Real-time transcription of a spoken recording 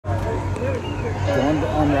Going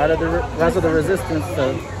on Rise of the Resistance.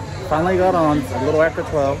 So finally got on a little after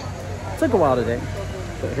 12. Took a while today,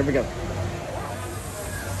 but here we go.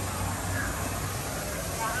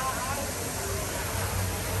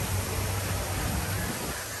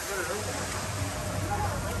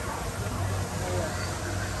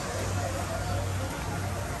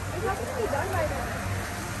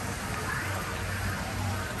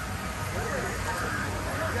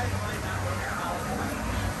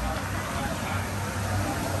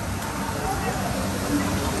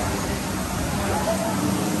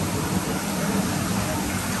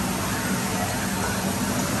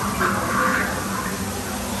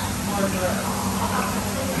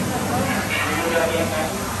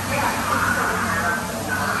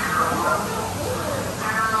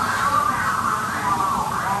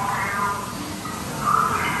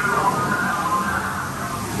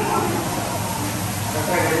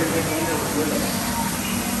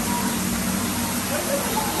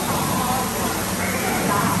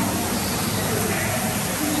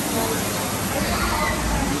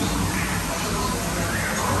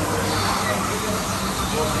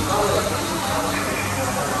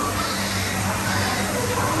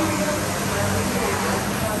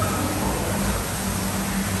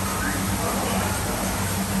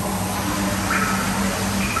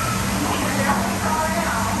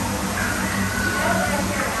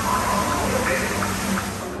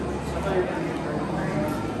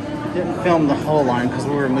 Didn't film the whole line because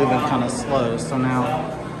we were moving kind of slow, so now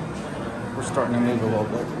we're starting to move a little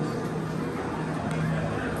bit.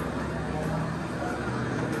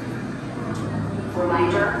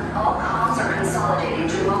 Reminder, all calls are consolidating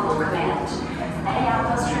to local command. Any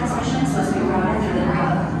outpost transmissions must be routed through their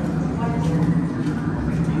hub.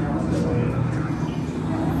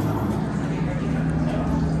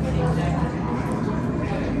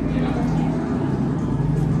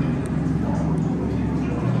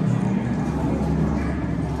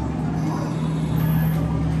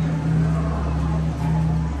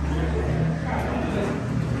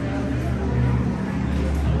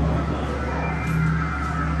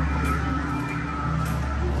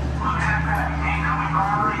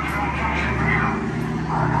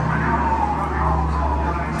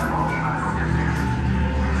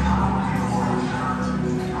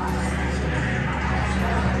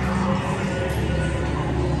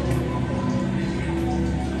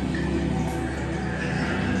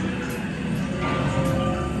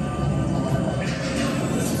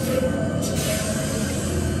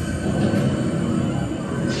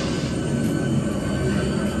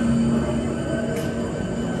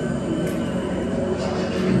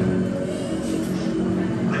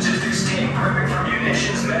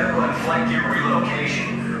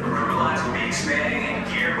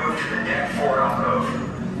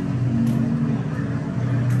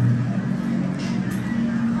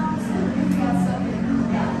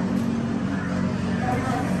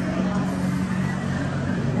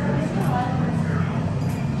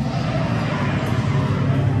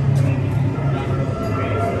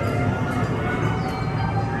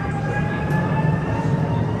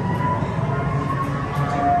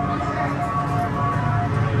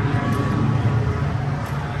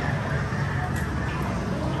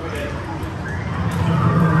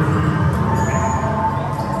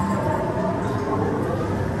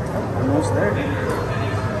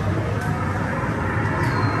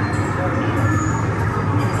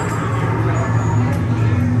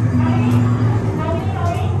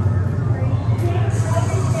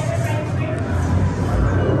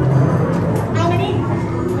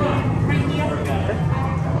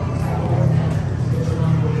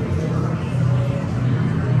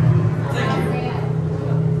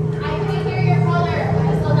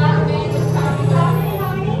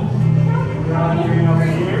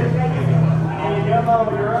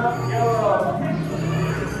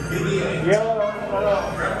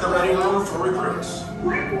 Prep the ready room for recruits.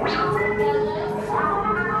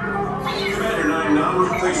 Commander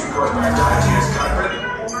 9, please report back to ITS cockpit.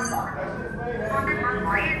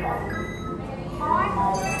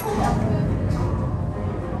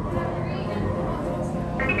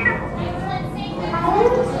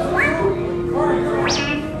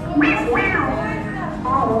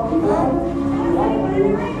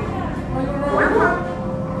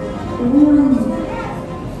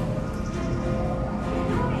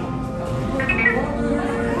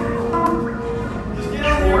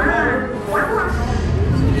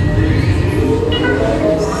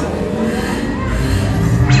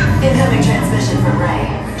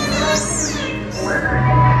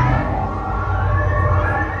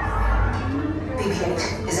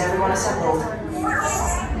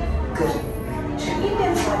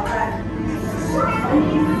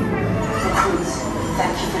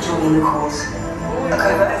 joining the cause. A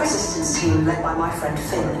covert resistance team led by my friend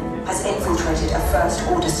Finn has infiltrated a First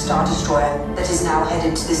Order Star Destroyer that is now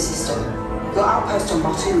headed to the system. Your outpost on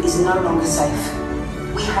Batu is no longer safe.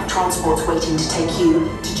 We have transports waiting to take you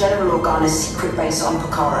to General Organa's secret base on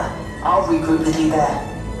Pokhara. I'll regroup with you there.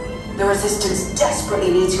 The Resistance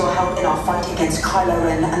desperately needs your help in our fight against Kylo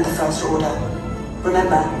Ren and the First Order.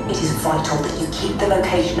 Remember, it is vital that you keep the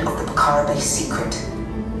location of the Pokhara base secret.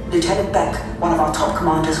 Lieutenant Beck, one of our top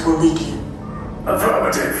commanders, will lead you.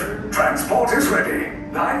 Affirmative. Transport is ready.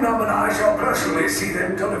 9-Num and I shall personally see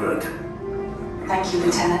them delivered. Thank you,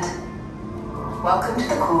 Lieutenant. Welcome to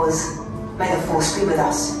the cause. May the Force be with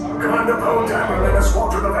us. Commander Poe Dameron and a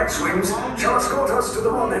squadron of X-Wings shall escort us to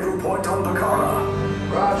the rendezvous point on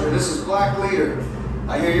Pokhara. Roger, this is Black Leader.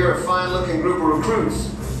 I hear you're a fine-looking group of recruits.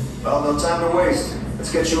 Well, no time to waste.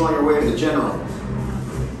 Let's get you on your way to the General.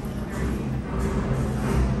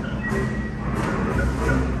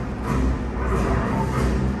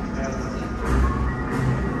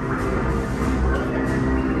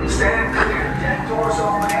 Stand clear. Deck doors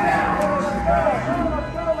open now.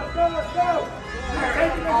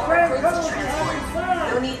 All recruits to transport.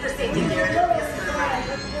 No need for safety gear.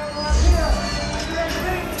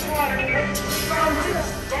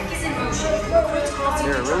 Deck is in motion. Recruits crossing.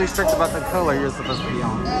 They're really strict about the color you're supposed to be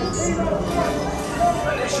on.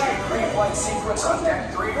 Initiate green flight sequence on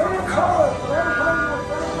Deck 3 from Pokhara.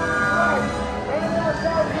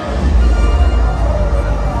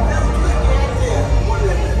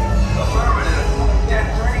 Affirmative. Deck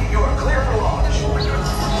 3, you are clear for launch.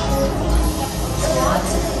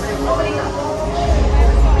 Loading up.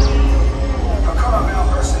 Pokhara bound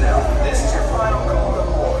personnel, this is your final call to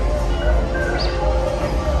board.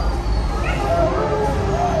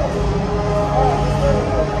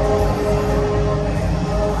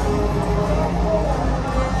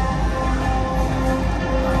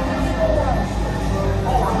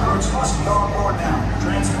 All recruits must be on board now.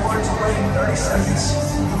 Transport is away in 30 seconds.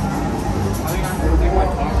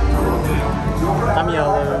 I'm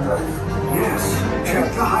yellow. Yes, check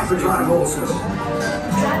the hyperdrive also.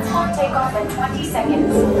 Transport takeoff in 20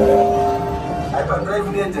 seconds. Hyperdrive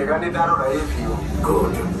niente, gani daro na APU.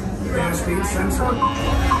 Good. Airspeed sensor.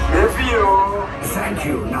 APU! Thank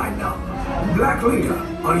you, 9-Num. Black Leader,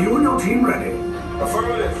 are you and your team ready?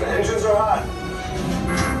 Affirmative, engines are hot.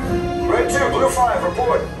 Red 2, Blue 5,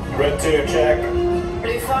 report. Red 2, check.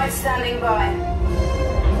 Blue 5 standing by.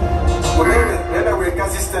 Nenda weka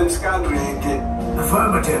system scan ringi.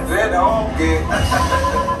 Affirmative. Nenda okay.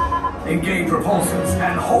 Engage repulsors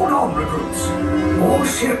and hold on, recruits. All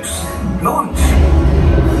ships, launch.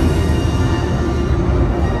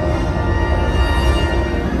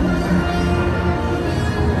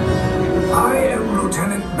 I am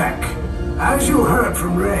Lieutenant Beck. As you heard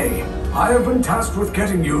from Ray, I have been tasked with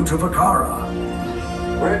getting you to Pokhara.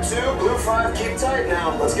 Red 2, Blue 5, keep tight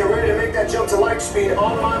now. Let's get ready to make that jump to light speed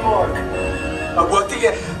on my mark.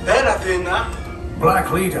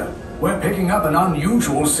 Black Leader, we're picking up an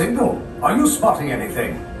unusual signal. Are you spotting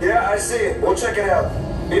anything? Yeah, I see it. We'll check it out.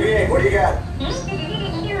 BB-8, what do you got?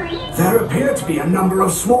 There appear to be a number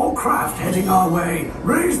of small craft heading our way.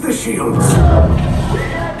 Raise the shields. We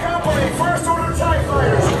got company, First Order TIE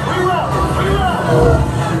fighters. Reroute! Reroute!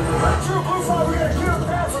 Red 2, Blue 5, we gotta clear the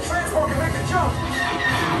path so transport can make the jump.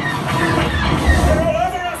 They're all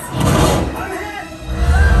over us! I'm hit!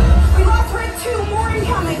 We lost Red 2, more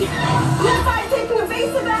incoming. Blue 5 taking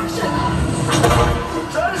evasive action.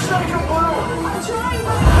 Try to strike him, Blue! I'm trying,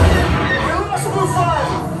 but We lost Blue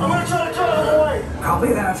 5! I'm gonna try to cut out of the way! Copy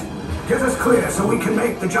that. Get us clear so we can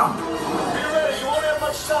make the jump. Be ready, you won't have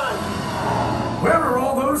much time. Where are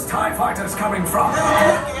all those TIE fighters coming from?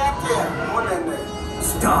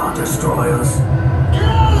 Star Destroyers. Get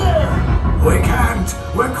out of there! We can't.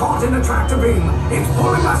 We're caught in a tractor beam. It's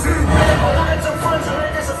pulling us in. I'll get some friends and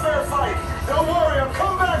make this a fair fight. Don't worry, I'm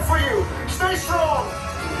coming back for you. Stay strong.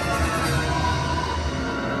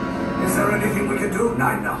 Is there anything we can do,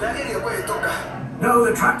 9-Num? No,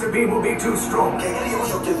 the tractor beam will be too strong.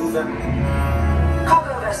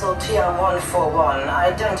 Cargo vessel TR-141,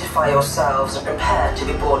 identify yourselves and prepare to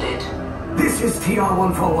be boarded. This is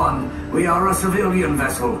TR-141. We are a civilian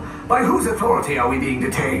vessel. By whose authority are we being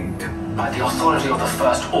detained? By the authority of the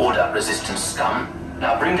First Order, Resistance scum.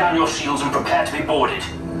 Now bring down your shields and prepare to be boarded.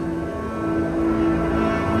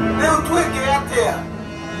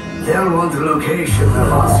 They'll want the location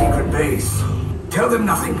of our secret base. Tell them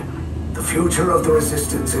nothing. The future of the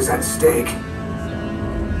Resistance is at stake.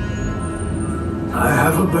 I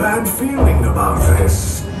have a bad feeling about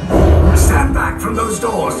this. Stand back from those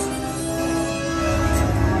doors.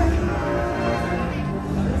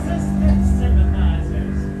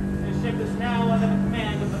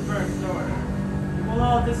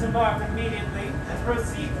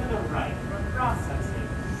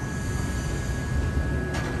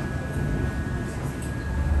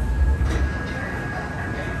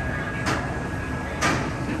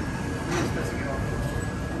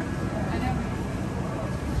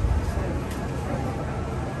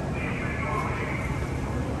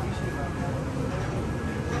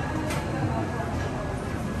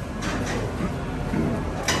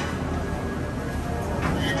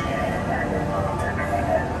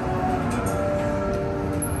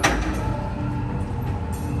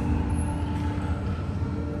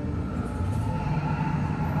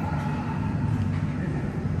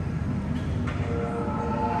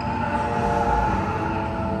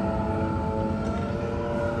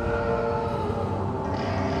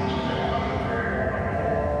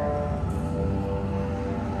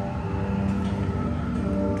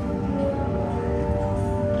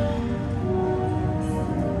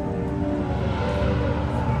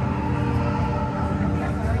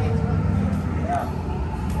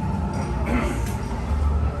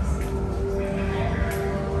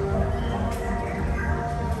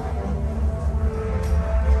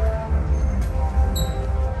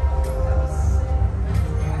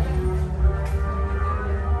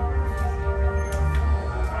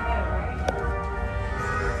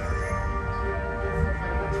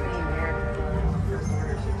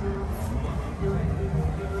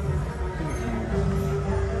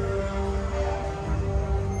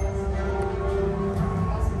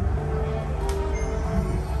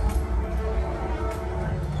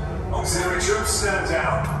 Auxiliary troops, stand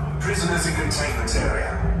down. Prisoners in containment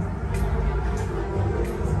area.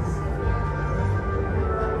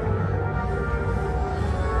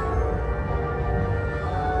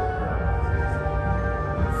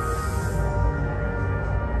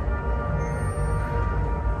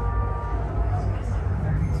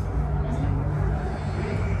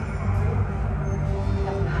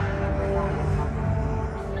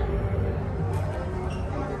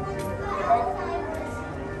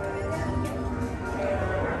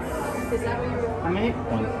 How many?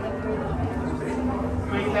 One.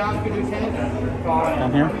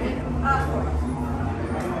 Down here?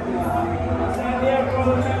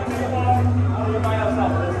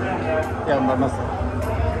 Yeah, I'm by myself.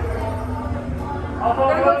 We're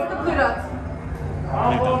gonna go to the Blue Dots.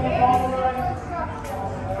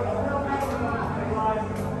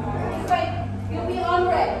 This way, you'll be on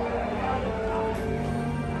red.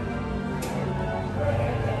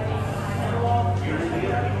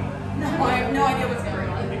 No, I have no idea what's going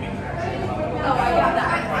on. Oh, I got that.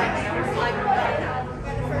 I got that.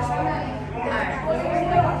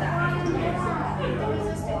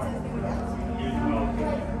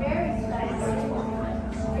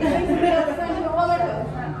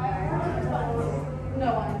 No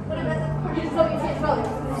one. You just told me to change colors.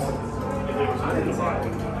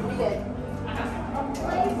 You did.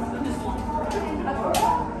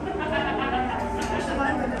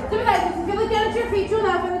 So guys, if you look down at your feet, you'll know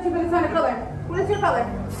that you've been assigned a color. What is your color?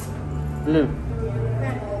 Blue.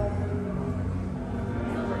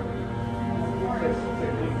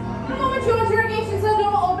 The moment your interrogation cell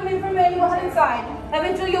door will open and from there you will head inside.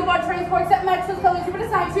 Eventually you'll board transports that match those colors you've been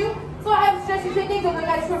assigned to. So I have suggest you take these over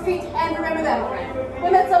guys to your feet and remember them.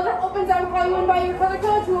 When that cell door opens, I will call you in by your color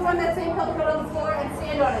code. You will find that same color code on the floor and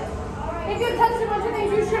stand on it. If you touch a bunch of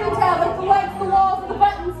things you shouldn't have, like the lights, the walls, or the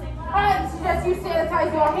buttons, I suggest you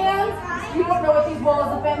sanitize your hands. You don't know what these walls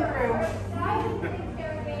have been through.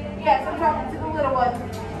 Yes, I'm talking to the little one.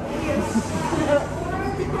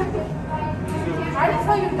 I didn't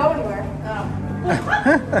tell you to go anywhere.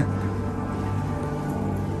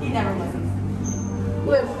 He never listens.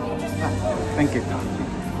 Blue. Thank you.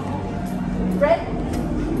 Red.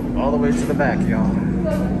 All the way to the back, y'all.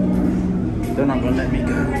 They're not gonna let me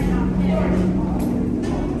go.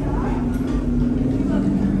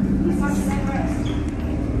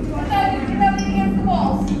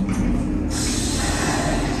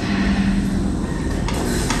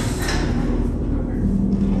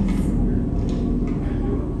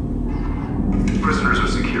 Prisoners are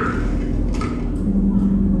secure.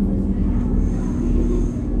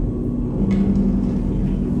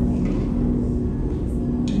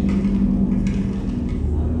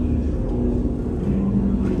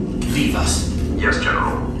 Leave us. Yes,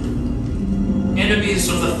 General. Enemies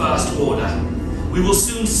of the First Order. We will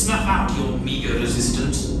soon snuff out your meager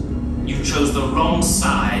resistance. You chose the wrong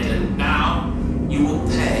side, and now you will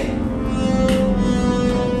pay.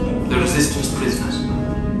 The Resistance prisoners.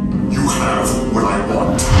 You have what I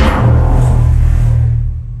want.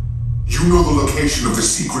 You know the location of the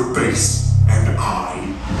secret base, and I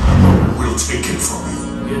will take it from you.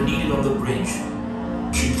 We are needed on the bridge.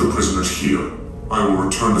 Keep the prisoners here. I will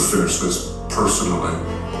return to finish this personally.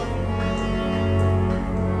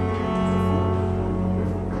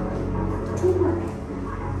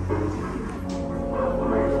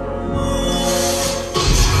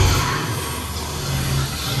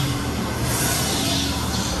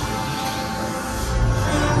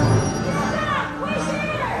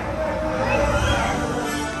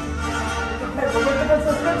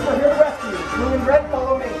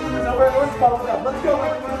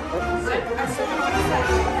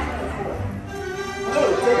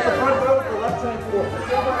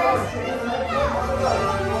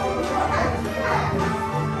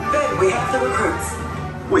 Ben, we have the recruits.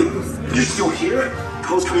 Wait, you're still here?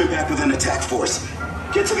 Cole's coming back with an attack force.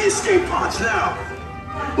 Get to the escape pods now.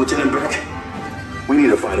 Lieutenant Beck, we need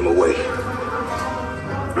to find him a way.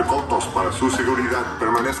 Pilotos, para su seguridad,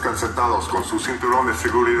 permanezcan sentados con su cinturón de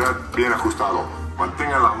seguridad bien ajustado.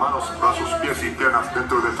 Mantengan las manos, brazos, pies y piernas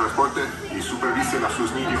dentro del transporte y supervisen a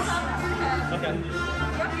sus niños.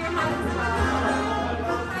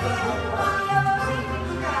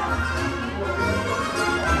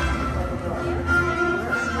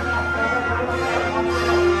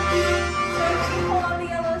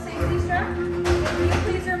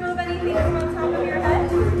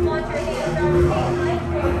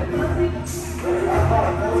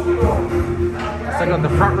 I got the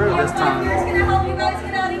front row this time. He's gonna help you guys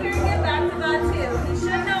get out of here and get back to Batu. He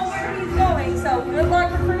should know where he's going, so good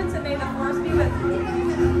luck, recruits, and may the force be with you.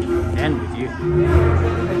 And with you.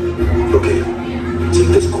 Okay, take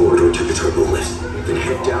this corridor to turbo lift. Then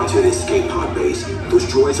head down to the escape pod base. Those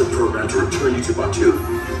droids are programmed to return you to Batu.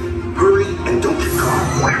 Hurry and don't get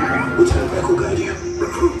caught. Lieutenant Beck will guide you.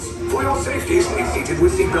 Recruits, for your safety, stay seated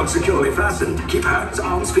with seatbelts securely fastened. Keep hands,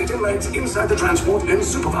 arms, feet, and legs inside the transport and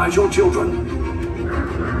supervise your children.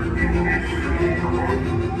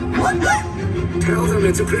 Tell them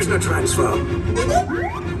it's a prisoner transfer.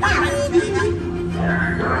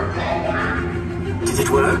 Did it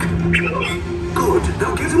work? Good.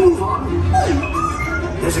 Now get a move on.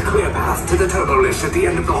 There's a clear path to the turbo lift at the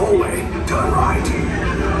end of the hallway. Turn right.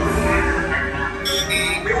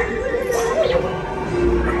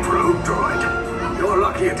 Probe droid. You're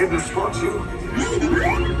lucky it didn't spot you.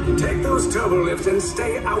 Take those turbo lifts and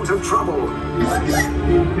stay out of trouble.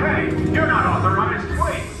 Hey, you're not authorized.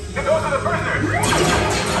 Wait, those are the prisoners.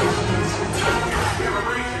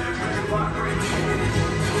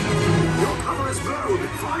 Your cover is blown.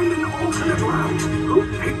 Find an alternate route. Who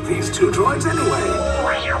picked these two droids anyway?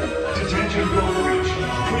 Detention will reach.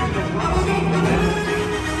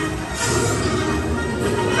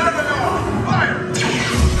 Set the door! Fire!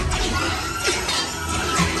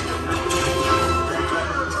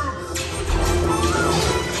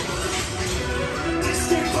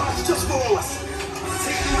 Escape pods just follow us.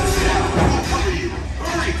 Take the lift down. We'll cover you.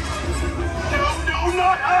 Hurry! No,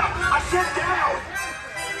 not up! I said down!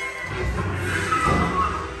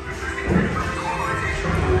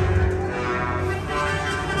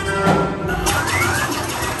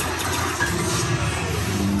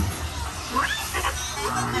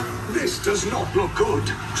 This does not look good.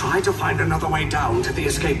 Try to find another way down to the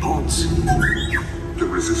escape pods. The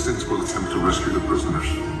Resistance will attempt to rescue the prisoners.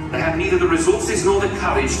 They have neither the resources nor the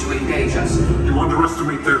courage to engage us. You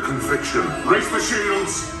underestimate their conviction. Raise the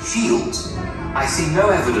shields! Shields? I see no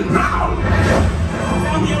evidence. Now!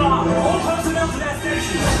 Sound the alarm! All personnel to their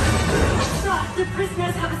stations! Sir, the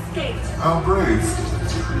prisoners have escaped. How brave,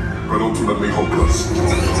 but ultimately hopeless.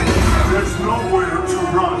 There's nowhere to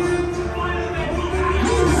run!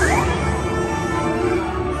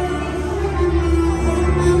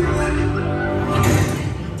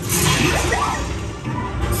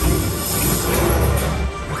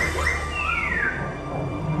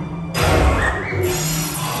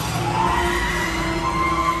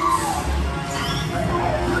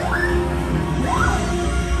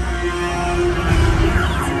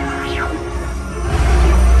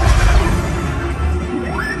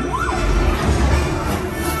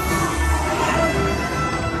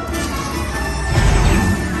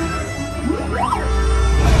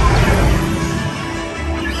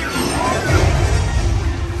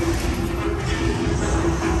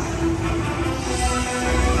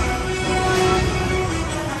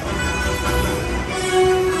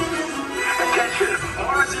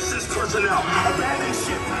 Abandon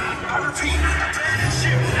ship! I repeat, abandon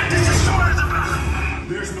ship! This is short of the battle!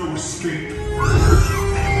 There's no escape.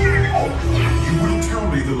 You will tell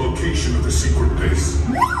me the location of the secret base,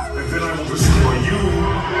 and then I will destroy you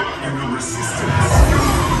and the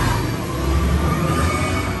Resistance.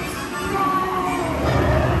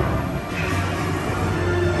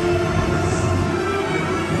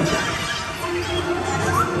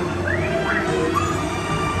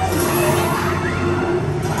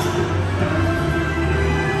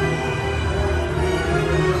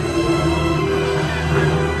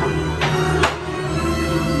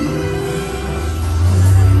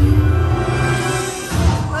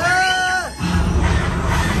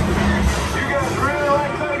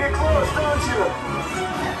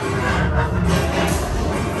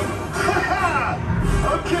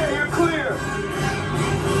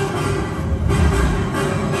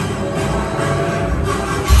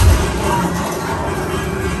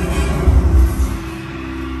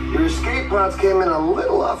 Pods came in a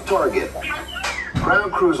little off target.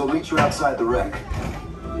 Ground crews will meet you outside the wreck.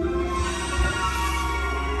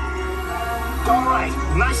 All right,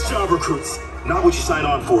 nice job, recruits. Not what you signed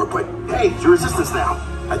on for, but hey, you're Resistance now.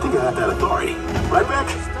 I think I have that authority. Right, Beck?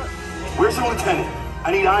 Where's your lieutenant?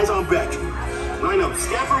 I need eyes on Beck. Rhino,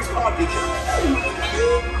 scan for his pod beacon.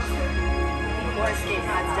 More escape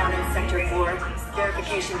pods down in Sector 4.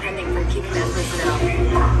 Verification pending from Keep Med personnel.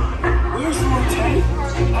 Where's the lieutenant?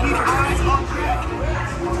 I need eyes on Beck.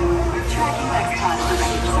 Tracking next pod for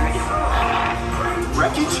wreckage, sir.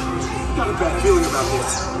 Wreckage? Got a bad feeling about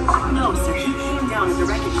this. No, sir. He came down at the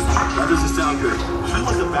wreckage site. That doesn't sound good. He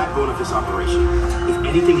was the backbone of this operation. If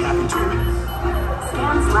anything happened to him...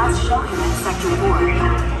 Scans last show him at Sector 4.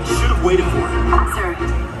 Should have waited for him. Sir,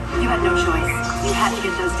 you had no choice. You had to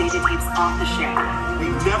get those data tapes off the ship.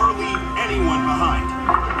 We never leave anyone behind.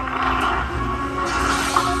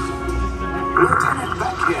 Lieutenant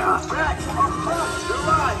Beck here. Beck, you're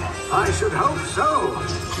live. I should hope so.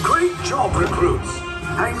 Great job, recruits.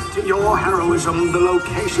 Thanks to your heroism, the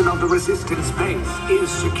location of the resistance base is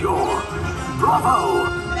secure. Bravo!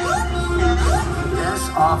 Yes,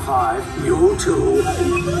 R5, you too.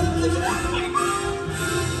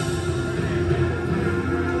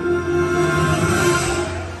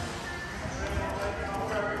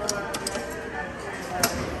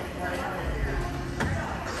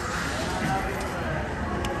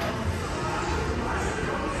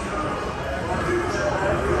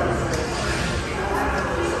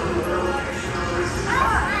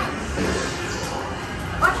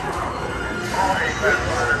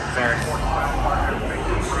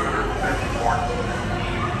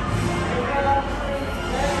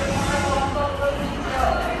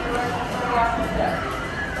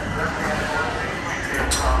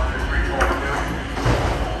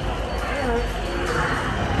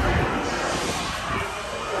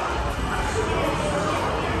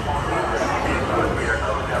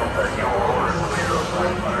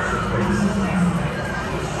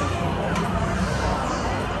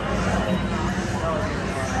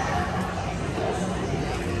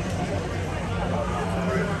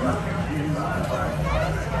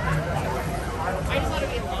 I just thought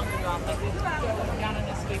it'd be a longer drop, like we were down an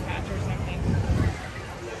escape hatch or something.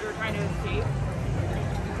 We were trying to escape.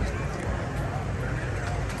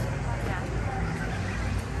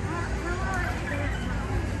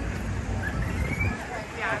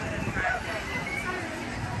 Yeah, I'm gonna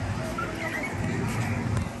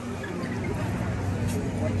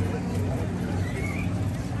try.